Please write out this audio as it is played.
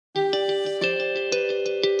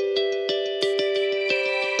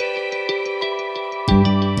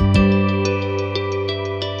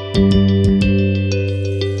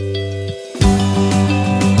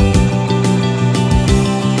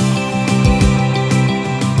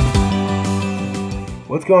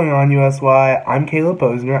What's going on, USY? I'm Caleb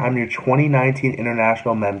Posner. I'm your 2019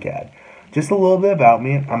 International MemCAD. Just a little bit about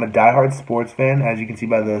me. I'm a diehard sports fan, as you can see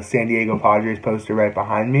by the San Diego Padres poster right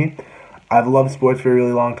behind me. I've loved sports for a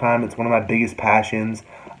really long time. It's one of my biggest passions.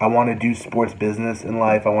 I want to do sports business in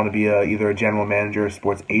life. I want to be either a general manager or a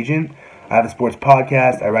sports agent. I have a sports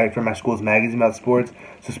podcast. I write for my school's magazine about sports.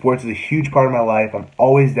 So sports is a huge part of my life. I'm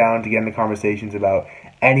always down to get into conversations about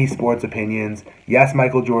any sports opinions. Yes,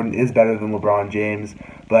 Michael Jordan is better than LeBron James,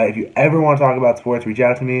 but if you ever want to talk about sports, reach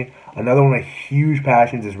out to me. Another one of my huge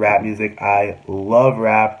passions is rap music. I love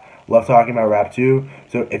rap. Love talking about rap too.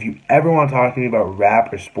 So if you ever want to talk to me about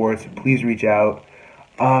rap or sports, please reach out.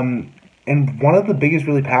 And one of the biggest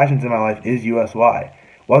really passions in my life is USY.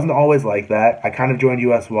 Wasn't always like that. I kind of joined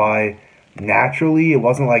USY naturally. It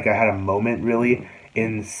wasn't like I had a moment really.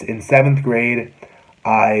 In 7th grade,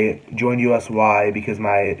 I joined USY because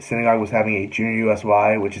my synagogue was having a junior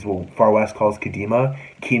USY, which is what Far West calls Kadima,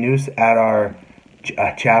 Kinus, at our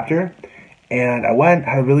chapter. And I went,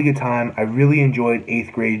 had a really good time. I really enjoyed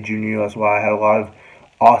 8th grade junior USY. I had a lot of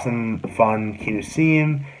awesome, fun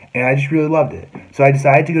Kinusim, and I just really loved it. So I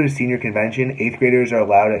decided to go to senior convention. 8th graders are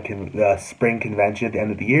allowed at the spring convention at the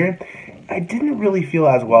end of the year. I didn't really feel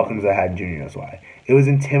as welcome as I had in junior USY. It was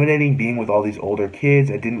intimidating being with all these older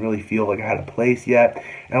kids. I didn't really feel like I had a place yet,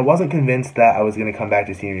 and I wasn't convinced that I was going to come back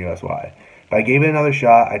to senior USY. But I gave it another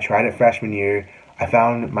shot. I tried it freshman year. I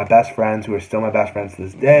found my best friends, who are still my best friends to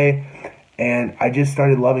this day, and I just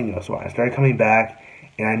started loving USY. I started coming back,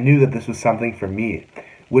 and I knew that this was something for me,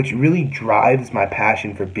 which really drives my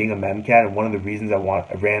passion for being a MemCAD, and one of the reasons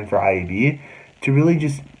I ran for IEB, to really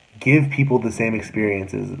just give people the same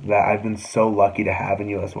experiences that I've been so lucky to have in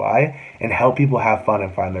USY and help people have fun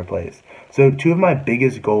and find their place. So 2 of my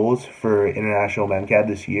biggest goals for International MemCAD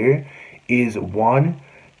this year is, 1,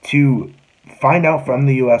 to find out from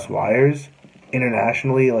the USYers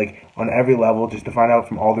internationally, like on every level, just to find out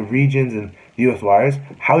from all the regions and the USYers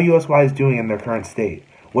how USY is doing in their current state.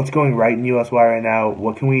 What's going right in USY right now,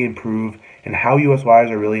 what can we improve, and how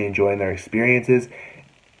USYers are really enjoying their experiences,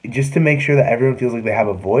 just to make sure that everyone feels like they have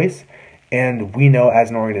a voice and we know as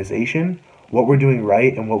an organization what we're doing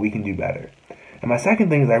right and what we can do better. And my second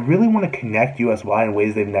thing is I really want to connect USY in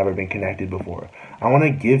ways they've never been connected before. I want to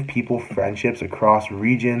give people friendships across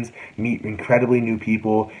regions, meet incredibly new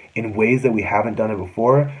people in ways that we haven't done it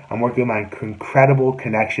before. I'm working with my incredible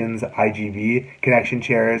connections, IGB, connection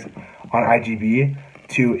chairs on IGB,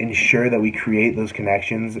 to ensure that we create those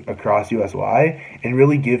connections across USY and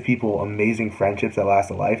really give people amazing friendships that last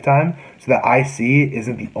a lifetime, so that IC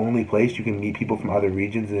isn't the only place you can meet people from other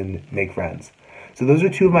regions and make friends. So those are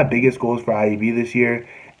 2 of my biggest goals for IEB this year,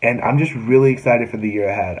 and I'm just really excited for the year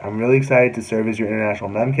ahead. I'm really excited to serve as your International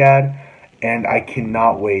MemCAD, and I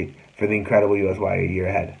cannot wait for the incredible USY year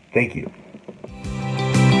ahead. Thank you.